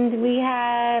 and we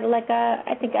had a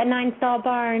 9-stall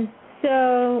barn.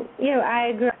 So,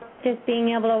 I grew up just being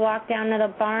able to walk down to the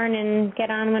barn and get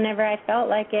on whenever I felt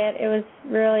like it. It was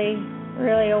really,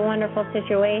 really a wonderful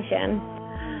situation.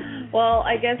 Well,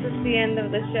 I guess it's the end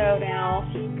of the show now.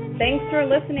 Thanks for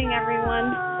listening,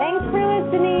 everyone. Thanks for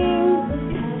listening.